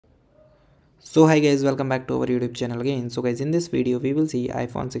So hi guys, welcome back to our YouTube channel again. So guys, in this video we will see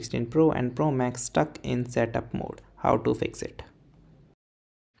iPhone 16 Pro and Pro Max stuck in setup mode. How to fix it.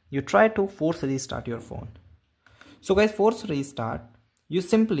 You try to force restart your phone. So guys, force restart, you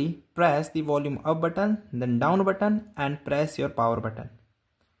simply press the volume up button, then down button and press your power button.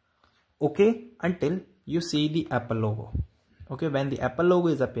 Okay, until you see the Apple logo. Okay, when the Apple logo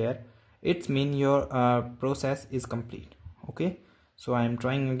is appear, it means your process is complete. Okay, so I am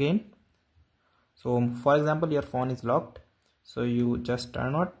trying again. So for example, your phone is locked, so you just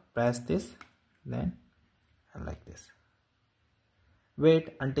turn on, press this, then like this. Wait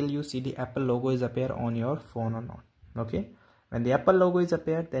until you see the Apple logo is appear on your phone or not. Okay, when the Apple logo is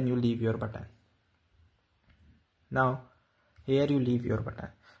appear, then you leave your button. Now here you leave your button.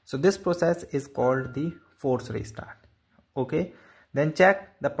 So this process is called the force restart. Okay, then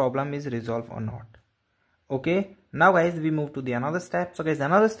check the problem is resolved or not. Okay, now guys, we move to the another step. So guys,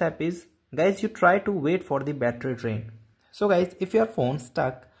 another step is, guys, you try to wait for the battery drain. So guys, if your phone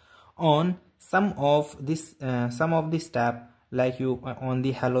stuck on some of this step, like you on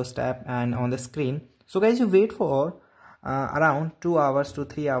the hello step and on the screen, so guys, you wait for around 2 hours to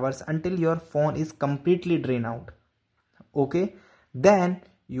 3 hours until your phone is completely drained out. Okay, then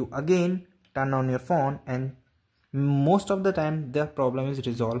you again turn on your phone, and most of the time the problem is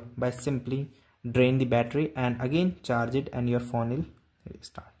resolved by simply drain the battery and again charge it, and your phone will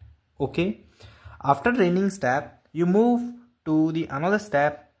restart. Okay, after draining step, you move to the another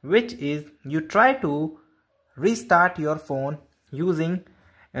step, which is you try to restart your phone using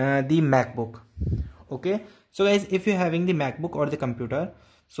the MacBook. Okay, so guys, if you're having the MacBook or the computer,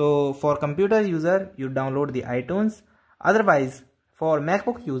 so for computer user you download the iTunes. Otherwise, for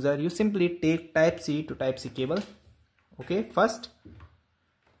MacBook user, you simply take Type-C to Type-C cable. Okay, first.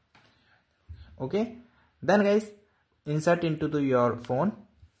 Okay, then guys, insert into your phone.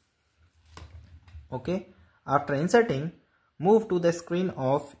 Okay, after inserting, move to the screen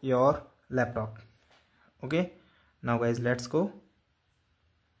of your laptop. Okay, now guys, let's go.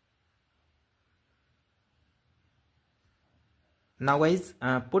 Now guys,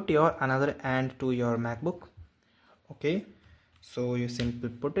 put your another end to your MacBook. Okay, so you simply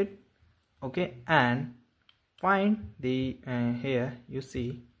put it. Okay, and find the here you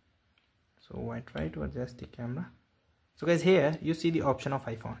see. So I try to adjust the camera. So guys, here you see the option of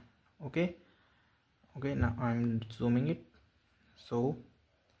iPhone. Okay, now I'm zooming it. So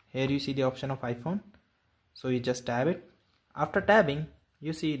here you see the option of iPhone, so you just tab it. After tabbing,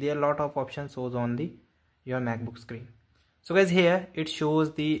 you see there are a lot of options shows on the your MacBook screen. So guys, here it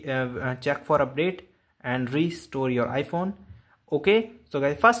shows the check for update and restore your iPhone. Okay, so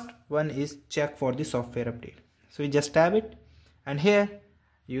guys, first one is check for the software update. So you just tab it, and here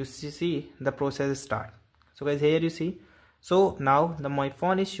you see the process start. So guys, here you see, so now my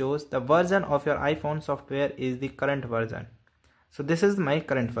phone is shows the version of your iPhone software is the current version. So this is my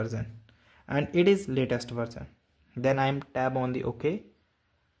current version and it is latest version. Then I'm tab on the OK.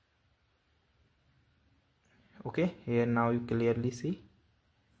 Okay, here now you clearly see.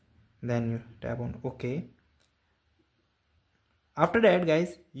 Then you tab on OK. After that,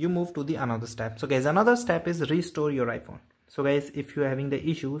 guys, you move to the another step. So guys, another step is restore your iPhone. So guys, if you're having the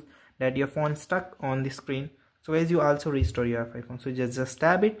issues that your phone stuck on the screen, so guys, you also restore your iPhone. So just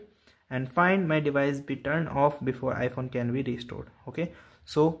tab it and find my device be turned off before iPhone can be restored. Okay,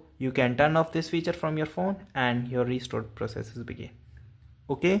 so you can turn off this feature from your phone and your restored processes begin.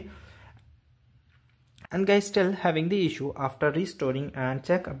 Okay, and guys, still having the issue after restoring and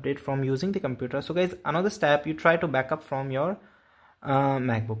check update from using the computer. So guys, another step, you try to backup from your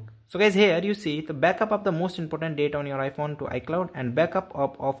MacBook. So guys, here you see the backup of the most important data on your iPhone to iCloud and backup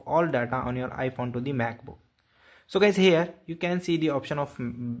of all data on your iPhone to the MacBook. So guys, here you can see the option of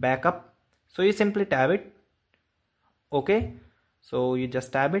backup. So you simply tab it. Okay, so you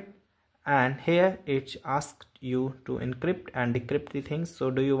just tab it, and here it asks you to encrypt and decrypt the things.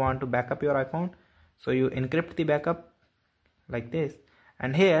 So do you want to backup your iPhone? So you encrypt the backup like this,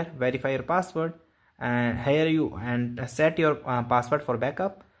 and here verify your password, and here you set your password for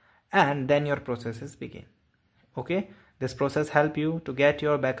backup, and then your processes begin. Okay, this process help you to get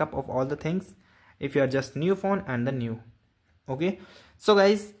your backup of all the things if you are just new phone and the new. Okay, so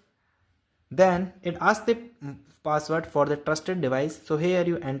guys, then it asks the password for the trusted device. So here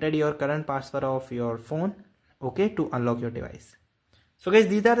you entered your current password of your phone, okay, to unlock your device. So guys,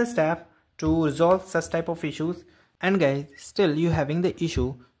 these are the steps to resolve such type of issues. And guys, still you having the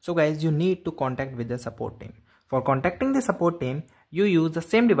issue, so guys, you need to contact with the support team. For contacting the support team, you use the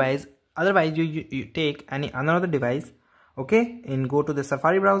same device. Otherwise, you take another device. Okay, and go to the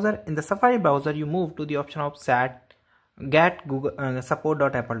Safari browser. In the Safari browser, you move to the option of chat get Google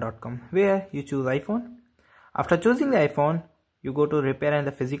support.apple.com, where you choose iPhone. After choosing the iPhone, you go to repair and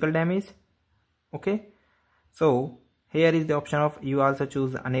the physical damage. Okay, so here is the option of, you also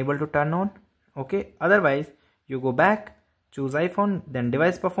choose unable to turn on. Okay, otherwise you go back, choose iPhone, then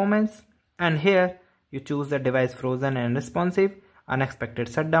device performance, and here you choose the device frozen and responsive, unexpected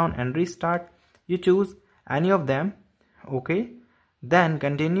shutdown and restart. You choose any of them. Okay, then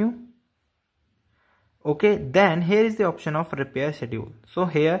continue. Okay, then here is the option of repair schedule. So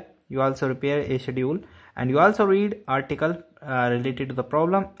here you also repair a schedule, and you also read article related to the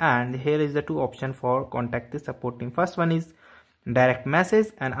problem, and here is the two option for contact the support team. First one is direct message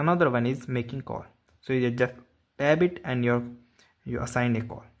and another one is making call. So you just tab it and you assign a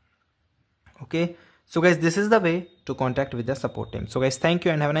call. Okay, so guys, this is the way to contact with the support team. So guys, thank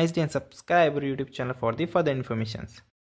you and have a nice day, and subscribe our YouTube channel for the further informations.